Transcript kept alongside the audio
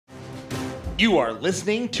You are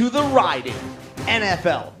listening to the Riding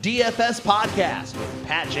NFL DFS podcast with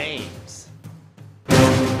Pat James.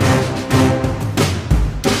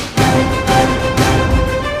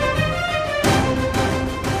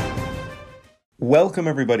 Welcome,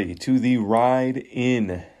 everybody, to the Ride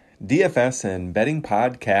in DFS and Betting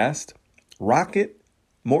Podcast, Rocket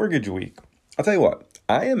Mortgage Week. I'll tell you what,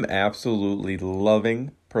 I am absolutely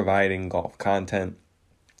loving providing golf content.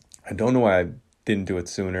 I don't know why I didn't do it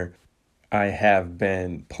sooner. I have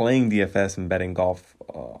been playing DFS and betting golf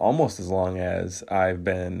almost as long as I've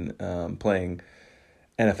been playing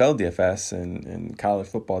NFL DFS and college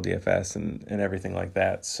football DFS and everything like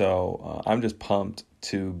that. So I'm just pumped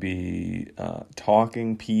to be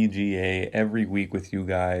talking PGA every week with you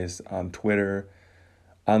guys on Twitter,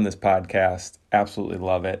 on this podcast. Absolutely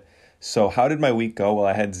love it. So how did my week go? Well,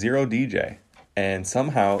 I had 0 DJ, and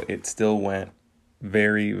somehow it still went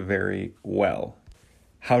very, very well.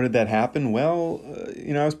 How did that happen? Well,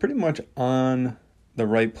 I was pretty much on the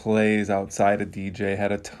right plays outside of DJ.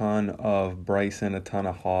 Had a ton of Bryson, a ton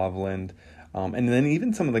of Hovland, and then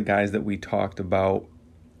even some of the guys that we talked about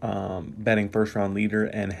betting first round leader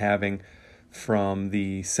and having from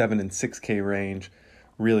the 7 and 6K range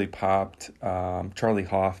really popped. Charlie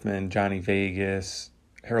Hoffman, Johnny Vegas,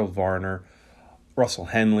 Harold Varner, Russell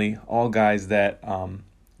Henley, all guys that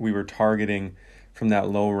we were targeting from that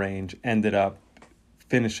low range ended up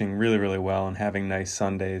finishing really, really well and having nice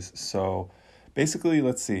Sundays. So basically,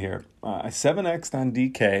 let's see here. I 7X'd on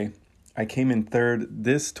DK. I came in third.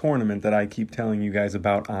 This tournament that I keep telling you guys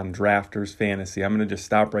about on Drafters Fantasy, I'm going to just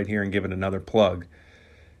stop right here and give it another plug.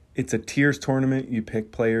 It's a tiers tournament. You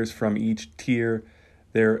pick players from each tier.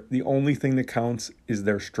 The only thing that counts is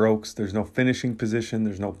their strokes. There's no finishing position.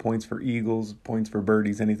 There's no points for eagles, points for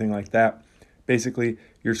birdies, anything like that. Basically,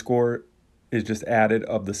 your score is just added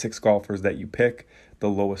of the 6 golfers that you pick. The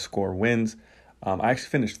lowest score wins. I actually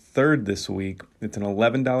finished third this week. It's an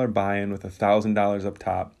 $11 buy-in with $1,000 up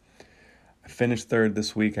top. I finished third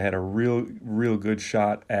this week. I had a real good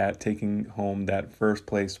shot at taking home that first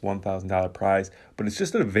place $1,000 prize. But it's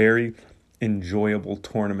just a very enjoyable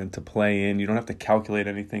tournament to play in. You don't have to calculate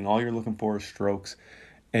anything. All you're looking for is strokes.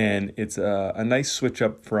 And it's a nice switch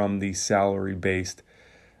up from the salary-based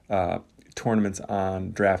tournaments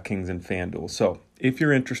on DraftKings and FanDuel. So if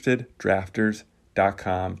you're interested,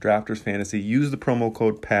 drafters.com, Drafters Fantasy, use the promo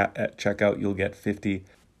code PAT at checkout. You'll get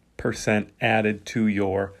 50% added to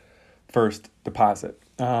your first deposit.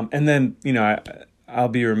 And then, I'll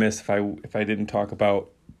be remiss if I didn't talk about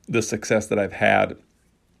the success that I've had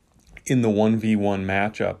in the 1v1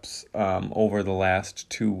 matchups over the last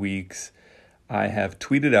 2 weeks. I have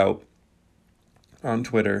tweeted out on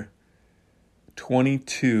Twitter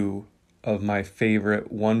 22 of my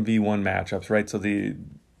favorite 1v1 matchups, right? So the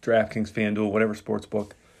DraftKings, FanDuel, whatever sports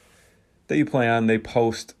book that you play on, they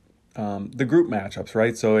post the group matchups,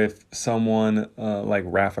 right? So if someone like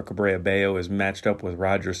Rafa Cabrera-Bello is matched up with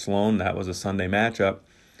Roger Sloan, that was a Sunday matchup,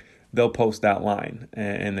 they'll post that line.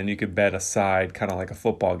 And then you could bet a side, kind of like a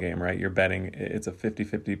football game, right? You're betting, it's a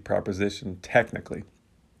 50-50 proposition technically.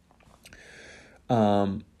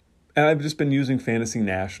 And I've just been using Fantasy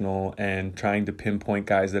National and trying to pinpoint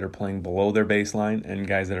guys that are playing below their baseline and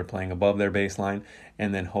guys that are playing above their baseline,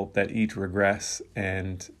 and then hope that each regress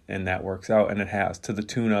and that works out. And it has, to the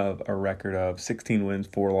tune of a record of 16 wins,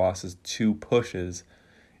 4 losses, 2 pushes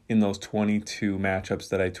in those 22 matchups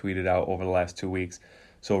that I tweeted out over the last 2 weeks.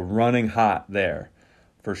 So running hot there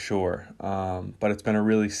for sure. But it's been a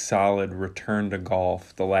really solid return to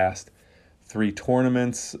golf the last 3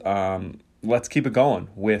 tournaments. Let's keep it going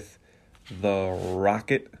with the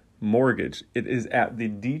Rocket Mortgage. It is at the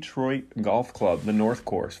Detroit Golf Club, the North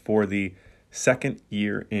Course, for the 2nd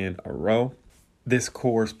year in a row. This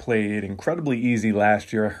course played incredibly easy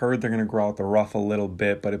last year. I heard they're going to grow out the rough a little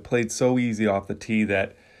bit, but it played so easy off the tee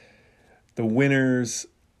that the winners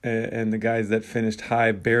and the guys that finished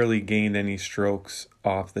high barely gained any strokes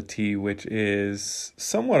off the tee, which is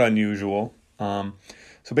somewhat unusual.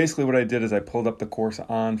 So basically what I did is I pulled up the course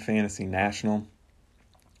on Fantasy National,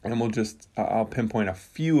 and I'll pinpoint a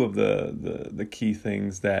few of the key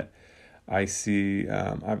things that I see.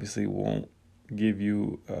 Obviously won't give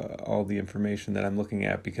you all the information that I'm looking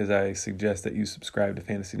at because I suggest that you subscribe to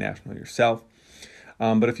Fantasy National yourself.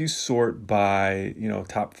 But if you sort by,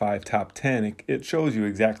 top 5, top 10, it shows you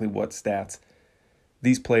exactly what stats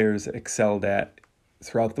these players excelled at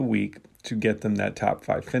throughout the week to get them that top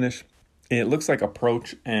 5 finish. It looks like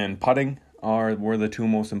approach and putting were the 2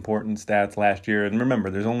 most important stats last year. And remember,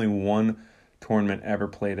 there's only 1 tournament ever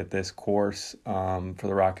played at this course for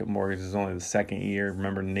the Rocket Mortgage. This is only the 2nd year.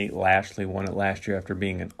 Remember, Nate Lashley won it last year after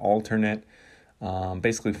being an alternate.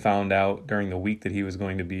 Basically found out during the week that he was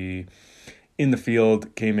going to be in the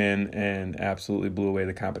field, came in and absolutely blew away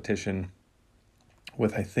the competition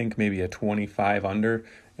with, I think, maybe a 25 under.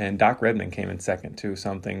 And Doc Redman came in second too,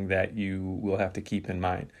 something that you will have to keep in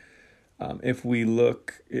mind. If we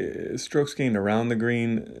look, strokes gained around the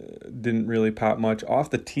green didn't really pop much.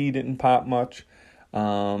 Off the tee didn't pop much.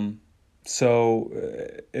 And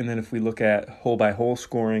then if we look at hole-by-hole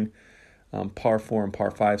scoring, par 4 and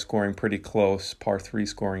par 5 scoring pretty close. Par 3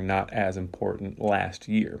 scoring not as important last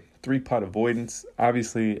year. 3-putt avoidance.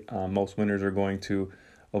 Obviously, most winners are going to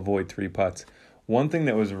avoid 3 putts. One thing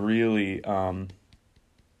that was really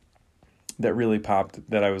that really popped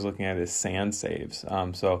that I was looking at is sand saves.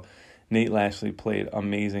 So Nate Lashley played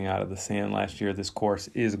amazing out of the sand last year. This course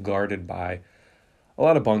is guarded by a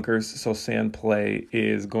lot of bunkers, so sand play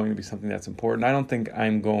is going to be something that's important. I don't think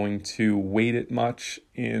I'm going to weight it much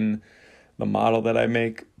in the model that I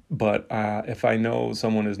make, but if I know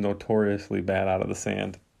someone is notoriously bad out of the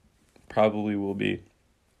sand, probably will be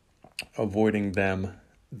avoiding them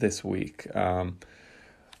this week. All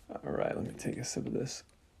right, let me take a sip of this.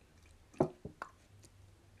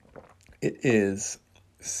 It is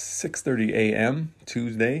 6:30 a.m.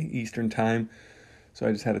 Tuesday Eastern Time, so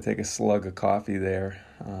I just had to take a slug of coffee there.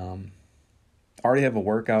 Already have a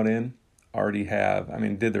workout in.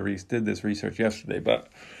 Did this research yesterday, but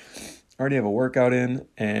already have a workout in,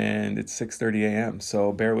 and it's 6:30 a.m.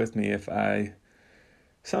 So bear with me if I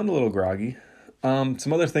sound a little groggy.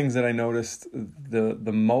 Some other things that I noticed: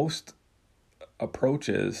 the most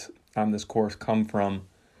approaches on this course come from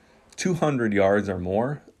 200 yards or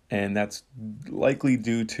more. And that's likely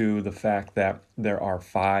due to the fact that there are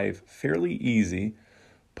 5 fairly easy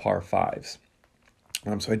par 5s.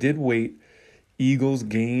 So I did weight eagles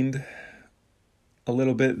gained a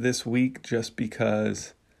little bit this week just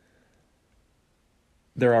because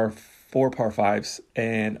there are 4 par 5s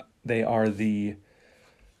and they are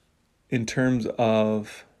in terms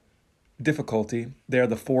of difficulty, they are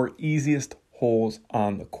the 4 easiest holes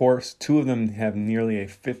on the course. 2 of them have nearly a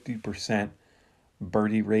 50%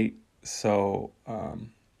 birdie rate,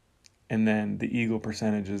 and then the eagle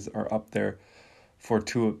percentages are up there for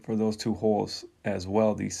those 2 holes as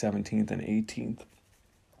well, the 17th and 18th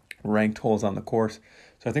ranked holes on the course.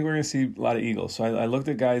 So I think we're going to see a lot of eagles. So I looked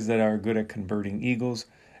at guys that are good at converting eagles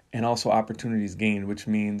and also opportunities gained, which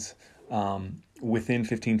means within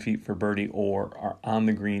 15 feet for birdie or are on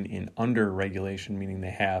the green in under regulation, meaning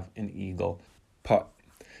they have an eagle putt.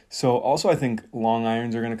 So also I think long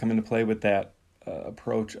irons are going to come into play with that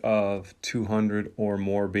approach of 200 or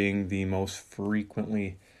more being the most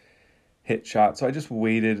frequently hit shot. So I just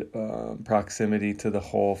weighted proximity to the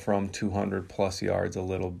hole from 200 plus yards a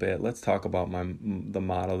little bit. Let's talk about the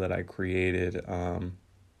model that I created.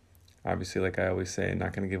 Obviously, like I always say, I'm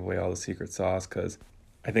not going to give away all the secret sauce because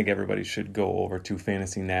I think everybody should go over to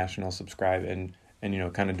Fantasy National, subscribe, and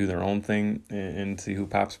kind of do their own thing and see who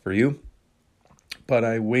pops for you. But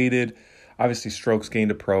I weighted. Obviously, strokes gained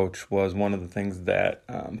approach was one of the things that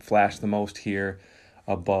flashed the most here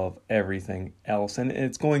above everything else. And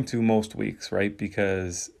it's going to most weeks, right?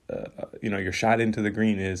 Because, your shot into the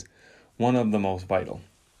green is one of the most vital.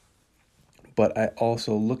 But I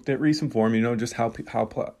also looked at recent form, just how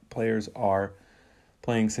players are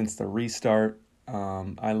playing since the restart.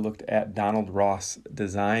 I looked at Donald Ross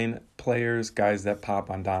design players, guys that pop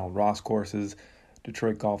on Donald Ross courses.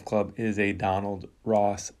 Detroit Golf Club is a Donald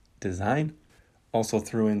Ross design. Also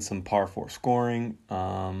threw in some par 4 scoring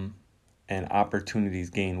and opportunities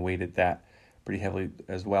gained, weighted that pretty heavily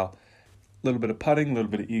as well. A little bit of putting, a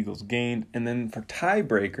little bit of eagles gained. And then for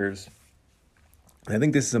tiebreakers, I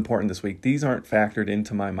think this is important this week. These aren't factored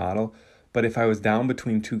into my model, but if I was down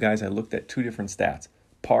between 2 guys, I looked at 2 different stats.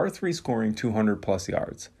 Par 3 scoring 200 plus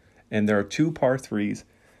yards. And there are 2 par 3s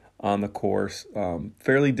on the course,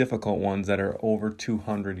 fairly difficult ones that are over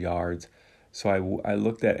 200 yards. So I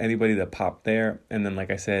looked at anybody that popped there, and then,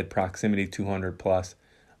 like I said, proximity 200 plus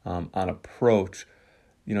on approach.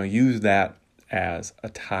 Use that as a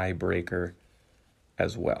tiebreaker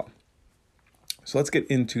as well. So let's get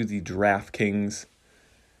into the DraftKings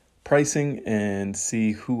pricing and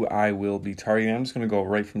see who I will be targeting. I'm just going to go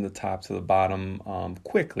right from the top to the bottom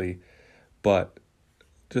quickly, but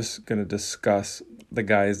just going to discuss the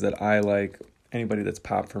guys that I like, anybody that's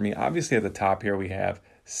popped for me. Obviously, at the top here, we have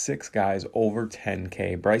 6 guys over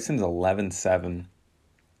 10K. Bryson's 11.7.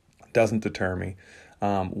 Doesn't deter me.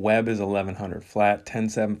 Webb is 1,100 flat,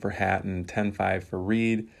 10.7 for Hatton, 10.5 for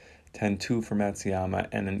Reed, 10.2 for Matsuyama,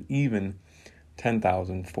 and an even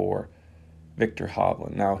 10,000 for Victor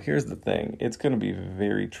Hovland. Now, here's the thing. It's going to be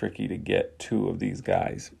very tricky to get 2 of these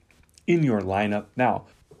guys in your lineup. Now,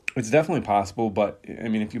 It's definitely possible, but I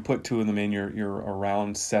mean, if you put two of them in, you're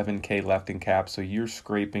around 7K left in cap, so you're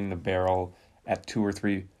scraping the barrel at two or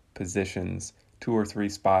three positions, two or three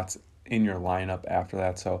spots in your lineup after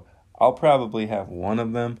that. So I'll probably have one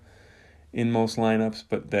of them in most lineups,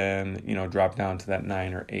 but then, drop down to that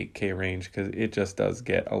 9 or 8K range because it just does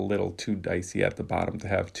get a little too dicey at the bottom to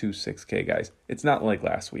have two 6K guys. It's not like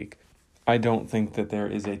last week. I don't think that there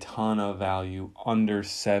is a ton of value under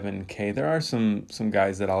 7K. There are some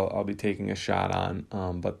guys that I'll be taking a shot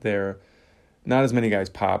on, but there not as many guys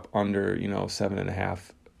pop under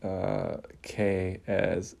 7.5 K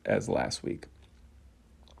as last week.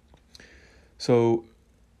 So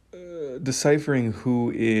deciphering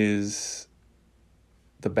who is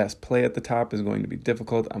the best play at the top is going to be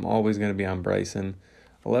difficult. I'm always going to be on Bryson.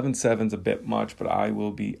 11.7's a bit much, but I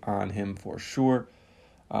will be on him for sure.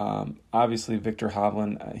 Obviously, Victor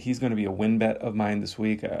Hovland, he's going to be a win bet of mine this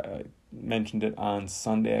week. I mentioned it on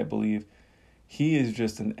Sunday, I believe. He is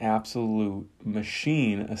just an absolute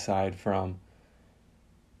machine aside from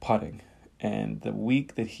putting. And the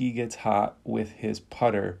week that he gets hot with his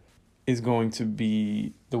putter is going to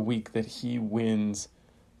be the week that he wins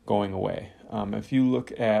going away. If you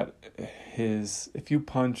look at if you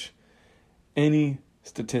punch any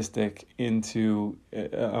statistic into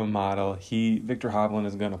a model, Victor Hovland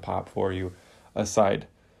is going to pop for you. Aside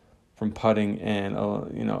from putting and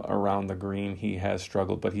around the green, he has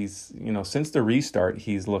struggled, but he's since the restart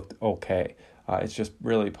he's looked okay. It's just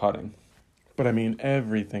really putting. But I mean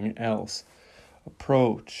everything else: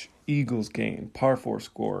 approach, eagles gain, par 4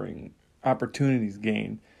 scoring, opportunities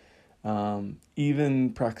gain,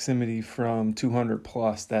 even proximity from 200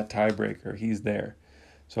 plus, that tiebreaker, he's there.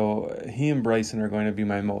 So he and Bryson are going to be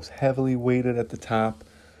my most heavily weighted at the top.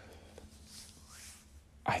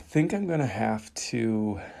 I think I'm going to have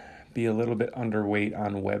to be a little bit underweight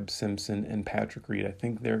on Webb Simpson and Patrick Reed. I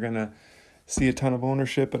think they're going to see a ton of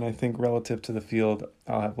ownership, and I think relative to the field,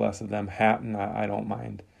 I'll have less of them. Hatton, I don't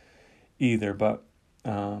mind either, but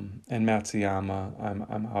and Matsuyama,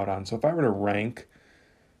 I'm out on. So if I were to rank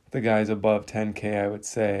the guys above 10K, I would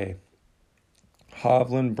say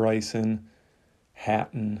Hovland, Bryson,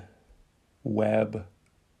 Hatton, Webb,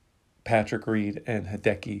 Patrick Reed, and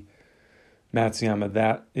Hideki Matsuyama.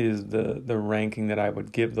 That is the ranking that I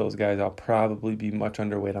would give those guys. I'll probably be much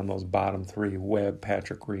underweight on those bottom three: Webb,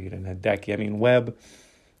 Patrick Reed, and Hideki. I mean, Webb,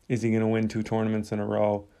 is he going to win 2 tournaments in a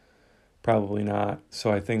row? Probably not.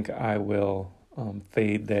 So I think I will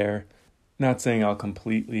fade there. Not saying I'll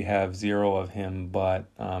completely have zero of him, but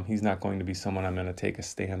he's not going to be someone I'm going to take a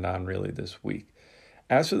stand on really this week.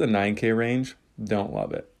 As for the 9K range, don't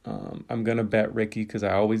love it. I'm going to bet Ricky because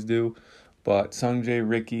I always do. But Sungjae,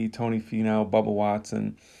 Ricky, Tony Finau, Bubba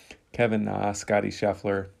Watson, Kevin Na, Scotty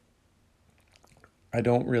Scheffler, I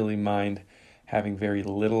don't really mind having very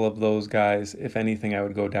little of those guys. If anything, I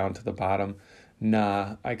would go down to the bottom.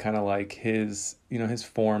 Nah, I kind of like his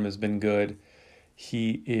form has been good.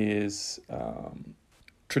 He is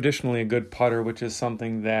traditionally a good putter, which is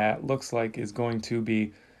something that looks like is going to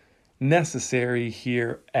be necessary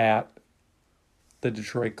here at the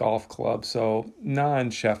Detroit Golf Club. So Na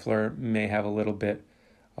and Scheffler may have a little bit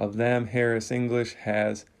of them. Harris English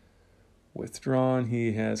has withdrawn.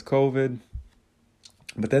 He has COVID.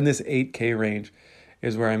 But then this 8K range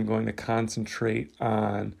is where I'm going to concentrate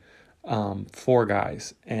on 4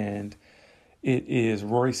 guys. And it is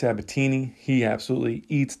Rory Sabatini. He absolutely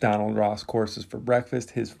eats Donald Ross courses for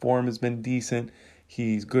breakfast. His form has been decent.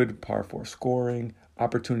 He's good par 4 scoring.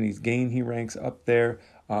 Opportunities gain, he ranks up there.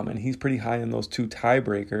 And he's pretty high in those 2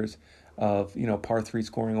 tiebreakers of, par 3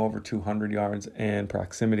 scoring over 200 yards and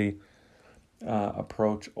proximity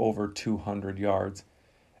approach over 200 yards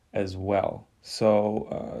as well. So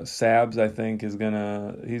Sabs, I think, he's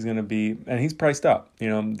gonna be, and he's priced up.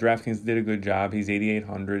 DraftKings did a good job. He's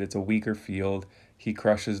 8,800. It's a weaker field. He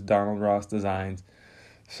crushes Donald Ross designs.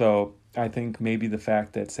 So I think maybe the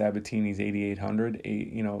fact that Sabatini's 8,800,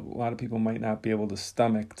 a lot of people might not be able to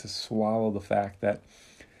swallow the fact that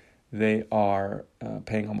they are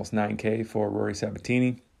paying almost 9K for Rory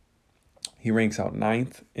Sabatini. He ranks out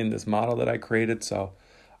 9th in this model that I created, so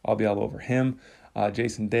I'll be all over him.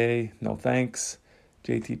 Jason Day, no thanks.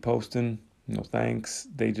 JT Poston, no thanks.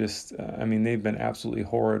 They just, they've been absolutely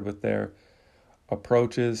horrid with their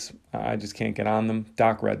approaches. I just can't get on them.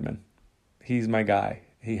 Doc Redman, he's my guy.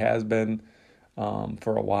 He has been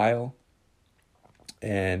for a while.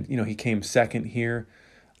 And, he came second here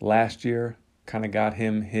last year. Kind of got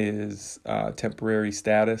him his temporary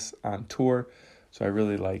status on tour. So I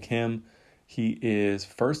really like him. He is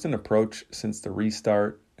first in approach since the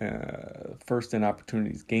restart. First in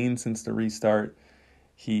opportunities gained since the restart.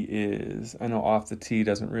 He is, I know off the tee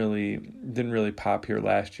didn't really pop here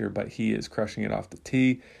last year, but he is crushing it off the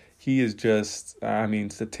tee. He is just,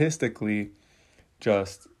 statistically,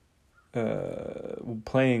 just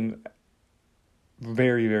playing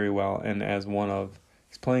very, very well. And he's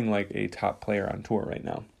playing like a top player on tour right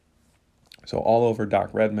now. So all over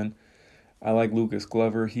Doc Redman. I like Lucas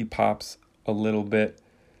Glover. He pops a little bit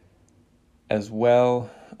as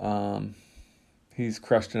well. He's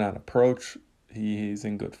crushed it on approach. He's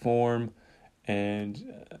in good form, and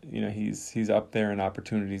he's up there in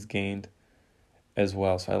opportunities gained as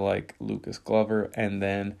well. So I like Lucas Glover, and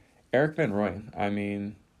then Eric Van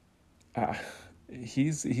Rooyen.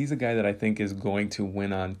 He's a guy that I think is going to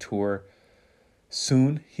win on tour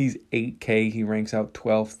soon. He's 8K. He ranks out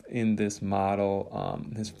 12th in this model.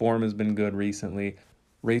 His form has been good recently.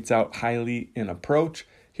 Rates out highly in approach.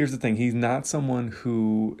 Here's the thing. He's not someone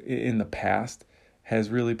who in the past has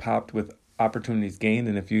really popped with opportunities gained.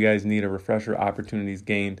 And if you guys need a refresher, opportunities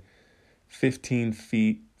gained 15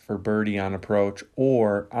 feet for birdie on approach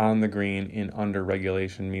or on the green in under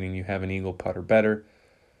regulation, meaning you have an eagle putt or better.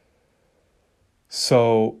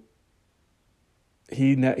 So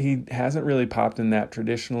he hasn't really popped in that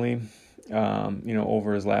traditionally,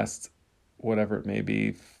 over his last, whatever it may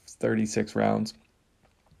be, 36 rounds.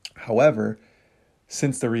 However,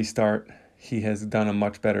 since the restart, he has done a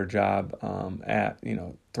much better job at,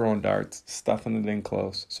 throwing darts, stuffing it in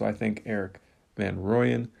close. So I think Eric Van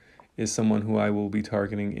Rooyen is someone who I will be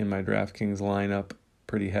targeting in my DraftKings lineup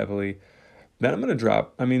pretty heavily. Then I'm going to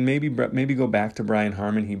drop, maybe go back to Brian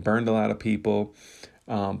Harman. He burned a lot of people,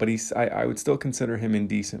 but I would still consider him in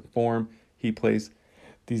decent form. He plays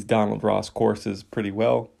these Donald Ross courses pretty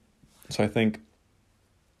well. So I think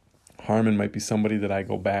Harman might be somebody that I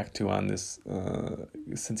go back to on this,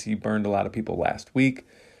 since he burned a lot of people last week.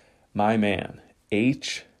 My man,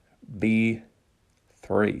 HB3,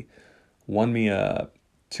 won me a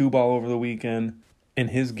 2-ball over the weekend, and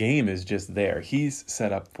his game is just there. He's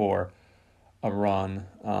set up for a run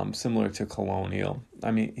similar to Colonial.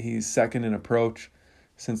 He's second in approach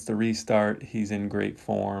since the restart. He's in great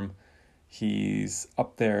form. He's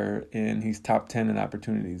up there, and he's top 10 in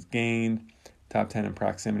opportunities gained. Top 10 in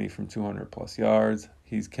proximity from 200 plus yards.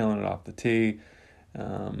 He's killing it off the tee.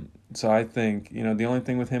 So I think, the only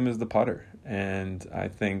thing with him is the putter. And I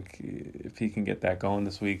think if he can get that going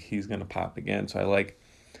this week, he's going to pop again. So I like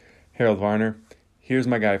Harold Varner. Here's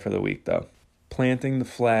my guy for the week, though. Planting the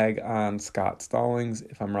flag on Scott Stallings.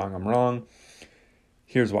 If I'm wrong, I'm wrong.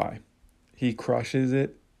 Here's why. He crushes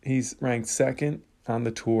it. He's ranked second on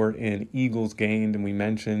the tour in eagles gained. And we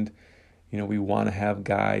mentioned, we want to have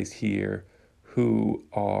guys here who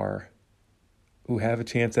have a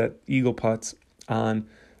chance at eagle putts on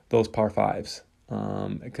those par fives,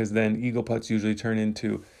 because then eagle putts usually turn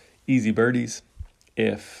into easy birdies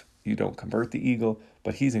if you don't convert the eagle.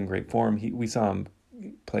 But he's in great form. We saw him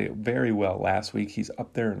play very well last week. He's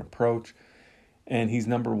up there in approach, and he's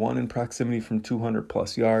number one in proximity from 200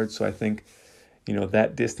 plus yards. So I think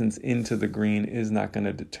that distance into the green is not going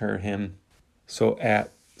to deter him. So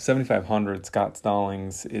at 7,500, Scott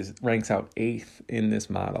Stallings ranks out 8th in this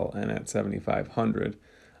model, and at 7,500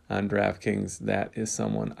 on DraftKings, that is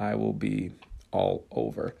someone I will be all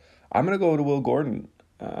over. I'm going to go to Will Gordon.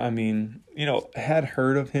 Had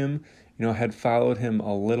heard of him, had followed him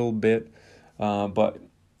a little bit, but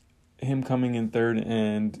him coming in third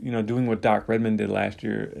and, doing what Doc Redman did last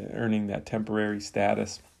year, earning that temporary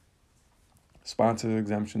status, sponsor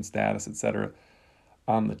exemption status, etc.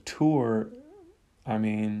 on the tour,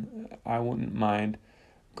 I wouldn't mind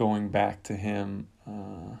going back to him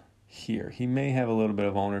here. He may have a little bit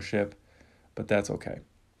of ownership, but that's okay.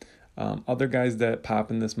 Other guys that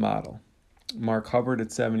pop in this model. Mark Hubbard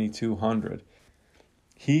at 7,200.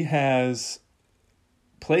 He has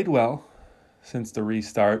played well since the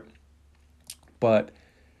restart, but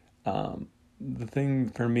the thing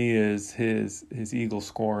for me is his eagle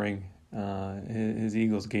scoring, his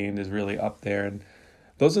eagles gained is really up there, and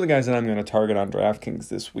those are the guys that I'm going to target on DraftKings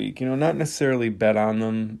this week. Not necessarily bet on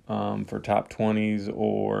them for top 20s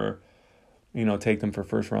or, take them for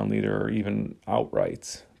first round leader or even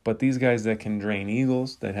outrights. But these guys that can drain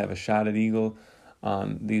eagles, that have a shot at eagle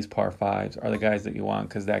on these par fives are the guys that you want,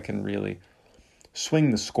 because that can really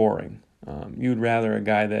swing the scoring. You'd rather a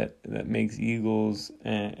guy that makes eagles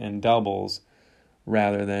and doubles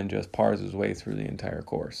rather than just pars his way through the entire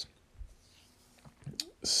course.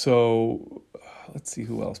 So let's see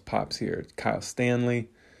who else pops here. Kyle Stanley.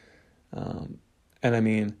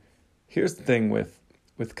 Here's the thing with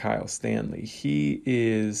Kyle Stanley. He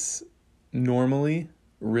is normally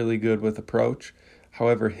really good with approach.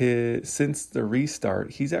 However, since the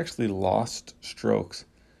restart, he's actually lost strokes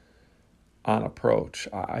on approach.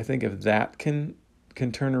 I think if that can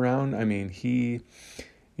turn around, I mean, he's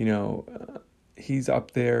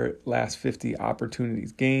up there last 50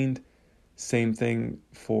 opportunities gained. Same thing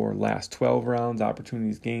for last 12 rounds,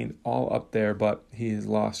 opportunities gained, all up there, but he has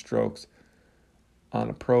lost strokes on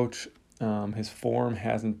approach. His form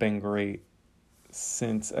hasn't been great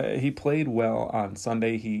since he played well on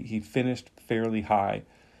Sunday. He finished fairly high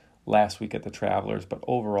last week at the Travelers, but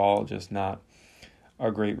overall just not a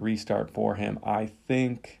great restart for him. I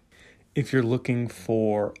think if you're looking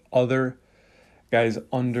for other guys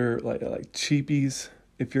under like cheapies,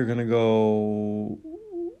 if you're gonna go,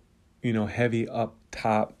 heavy up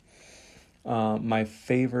top, my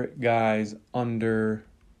favorite guys under,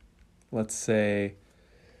 let's say,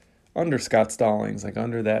 under Scott Stallings, like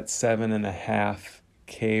under that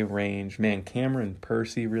 7.5K range. Man, Cameron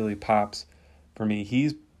Percy really pops for me.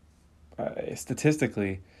 He's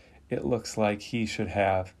statistically, it looks like he should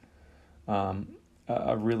have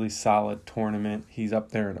a really solid tournament. He's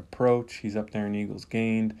up there in approach. He's up there in eagles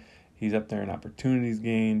gained. He's up there in opportunities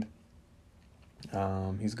gained.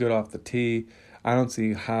 He's good off the tee. I don't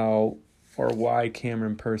see how or why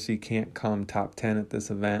Cameron Percy can't come top 10 at this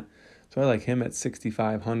event. So I like him at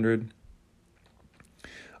 6,500.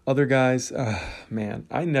 Other guys, man,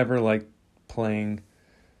 I never like playing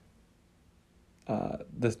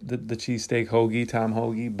the cheesesteak hoagie, Tom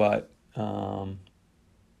Hoagie, but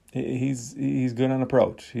he's good on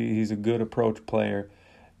approach. He's a good approach player,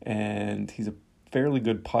 and he's a fairly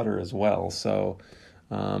good putter as well. So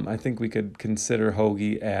I think we could consider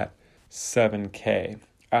Hoagie at 7K.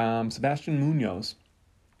 Sebastian Munoz,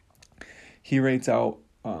 he rates out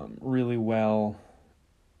really well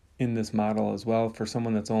in this model as well. For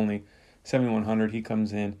someone that's only 7,100, he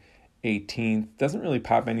comes in 18th. Doesn't really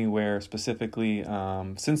pop anywhere specifically.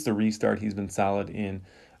 Since the restart, he's been solid in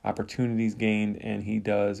opportunities gained, and he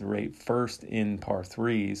does rate first in par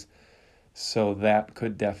threes. So that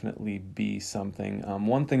could definitely be something.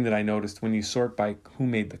 One thing that I noticed when you sort by who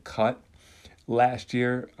made the cut last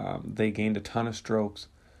year, they gained a ton of strokes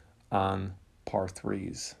on par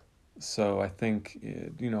threes. So I think,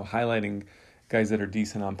 highlighting guys that are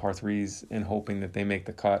decent on par threes and hoping that they make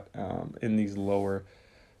the cut in these lower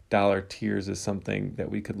dollar tiers is something that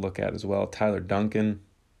we could look at as well. Tyler Duncan,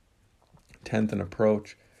 10th in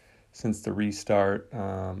approach since the restart.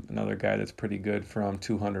 Another guy that's pretty good from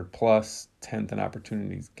 200 plus, 10th in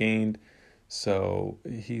opportunities gained. So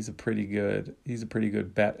he's a pretty good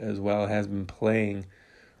bet as well. Has been playing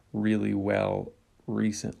really well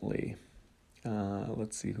recently.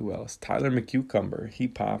 Let's see who else. Tyler McCucumber, he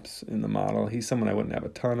pops in the model. He's someone I wouldn't have a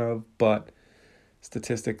ton of, but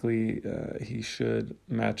statistically, he should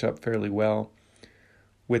match up fairly well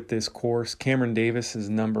with this course. Cameron Davis is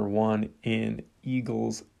number one in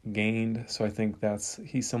eagles gained, so I think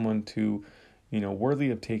he's someone to,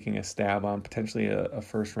 worthy of taking a stab on, potentially a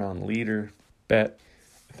first round leader bet.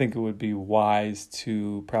 I think it would be wise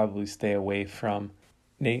to probably stay away from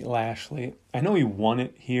Nate Lashley. I know he won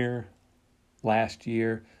it here last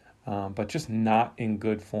year, but just not in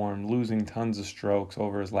good form, losing tons of strokes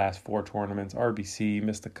over his last 4 tournaments. RBC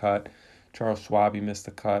missed the cut. Charles Schwab missed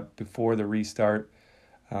the cut before the restart.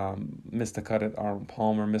 Missed the cut at Arnold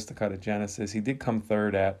Palmer, missed the cut at Genesis. He did come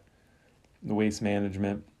third at the Waste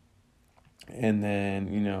Management. And then,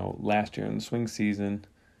 last year in the swing season,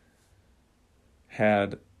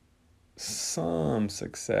 had some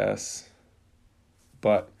success.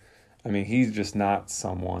 But, he's just not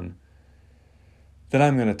someone that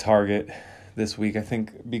I'm going to target this week. I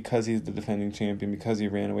think because he's the defending champion, because he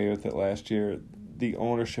ran away with it last year, the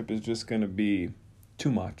ownership is just going to be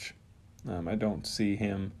too much. I don't see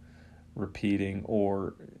him repeating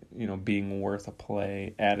or, being worth a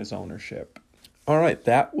play at his ownership. All right,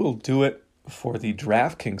 that will do it for the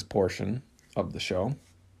DraftKings portion of the show.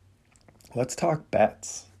 Let's talk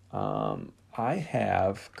bets. I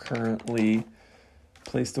have currently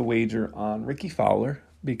placed a wager on Ricky Fowler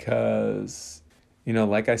because,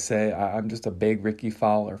 like I say, I'm just a big Ricky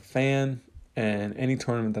Fowler fan, and any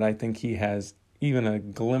tournament that I think he has even a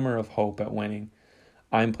glimmer of hope at winning,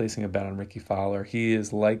 I'm placing a bet on Ricky Fowler. He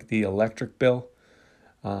is like the electric bill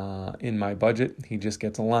in my budget. He just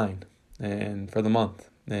gets a line and for the month.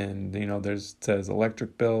 And, says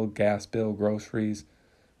electric bill, gas bill, groceries,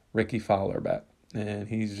 Ricky Fowler bet. And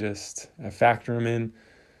I factor him in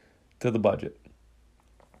to the budget.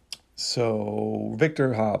 So Victor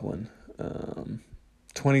Hovland,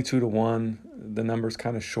 22-1. The number's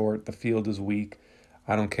kind of short. The field is weak.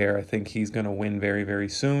 I don't care. I think he's going to win very, very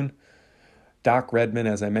soon. Doc Redman,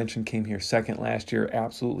 as I mentioned, came here second last year.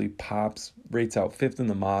 Absolutely pops. Rates out 5th in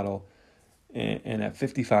the model. And at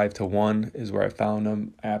 55 to 1 is where I found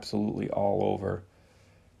him, absolutely all over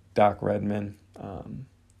Doc Redman.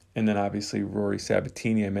 And then obviously Rory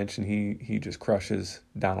Sabatini, I mentioned he just crushes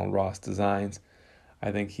Donald Ross Designs.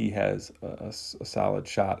 I think he has a solid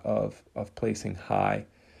shot of placing high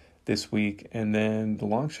this week. And then my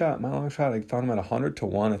long shot, I found him at 100 to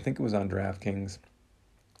 1. I think it was on DraftKings.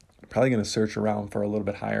 I'm probably going to search around for a little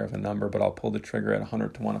bit higher of a number, but I'll pull the trigger at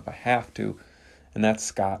 100 to 1 if I have to. And that's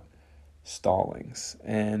Scott Stallings.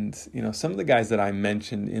 And, some of the guys that I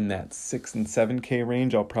mentioned in that 6 and 7K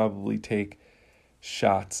range, I'll probably take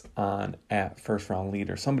shots on at first round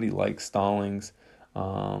leader. Somebody like Stallings,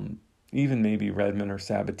 even maybe Redman or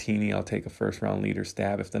Sabatini, I'll take a first round leader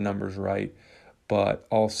stab if the number's right. But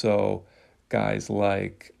also guys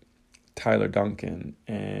like Tyler Duncan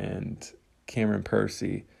and Cameron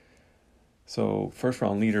Percy. So first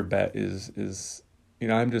round leader bet is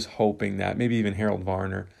I'm just hoping that, maybe even Harold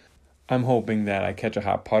Varner, I'm hoping that I catch a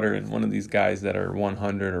hot putter and one of these guys that are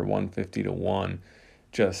 100 or 150 to 1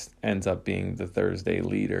 just ends up being the Thursday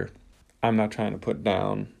leader. I'm not trying to put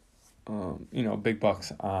down, big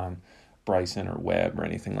bucks on Bryson or Webb or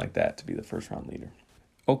anything like that to be the first round leader.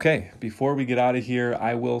 Okay, before we get out of here,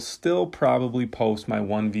 I will still probably post my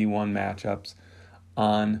 1v1 matchups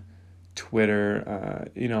on Twitter.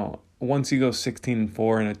 Once you go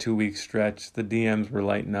 16-4 in a 2-week stretch, the DMs were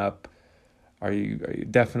lighting up. Are you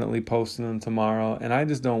definitely posting them tomorrow? And I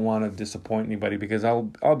just don't want to disappoint anybody because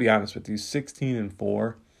I'll be honest with you,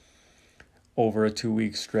 16-4 over a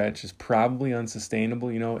 2-week stretch is probably unsustainable.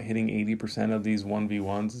 Hitting 80% of these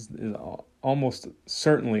 1v1s is almost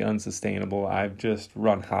certainly unsustainable. I've just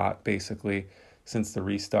run hot basically since the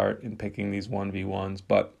restart in picking these 1v1s,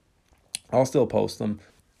 but I'll still post them.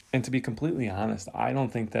 And to be completely honest, I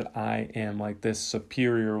don't think that I am like this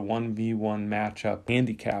superior 1v1 matchup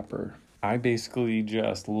handicapper. I basically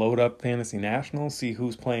just load up Fantasy Nationals, see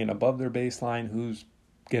who's playing above their baseline, who's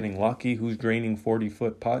getting lucky, who's draining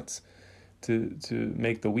 40-foot putts to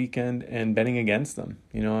make the weekend, and betting against them.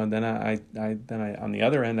 And then I on the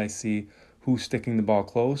other end I see who's sticking the ball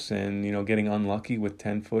close and getting unlucky with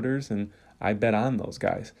 10-footers, and I bet on those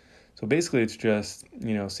guys. So basically it's just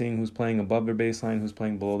seeing who's playing above their baseline, who's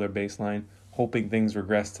playing below their baseline, hoping things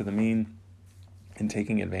regress to the mean, and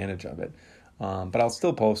taking advantage of it. But I'll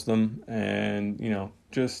still post them, and,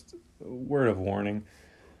 just word of warning,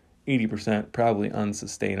 80% probably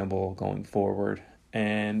unsustainable going forward.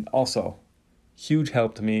 And also, huge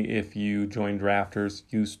help to me if you join Drafters,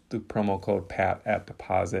 use the promo code PAT at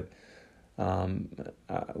deposit.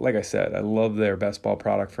 Like I said, I love their best ball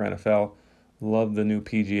product for NFL. Love the new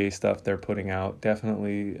PGA stuff they're putting out.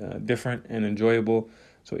 Definitely different and enjoyable.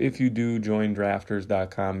 So if you do join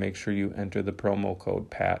drafters.com, make sure you enter the promo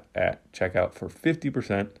code PAT at checkout for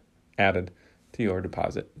 50% added to your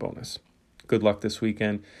deposit bonus. Good luck this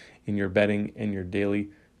weekend in your betting and your daily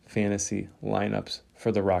fantasy lineups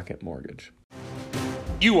for the Rocket Mortgage.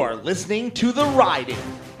 You are listening to the Riding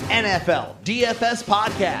NFL DFS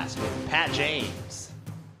podcast with Pat James.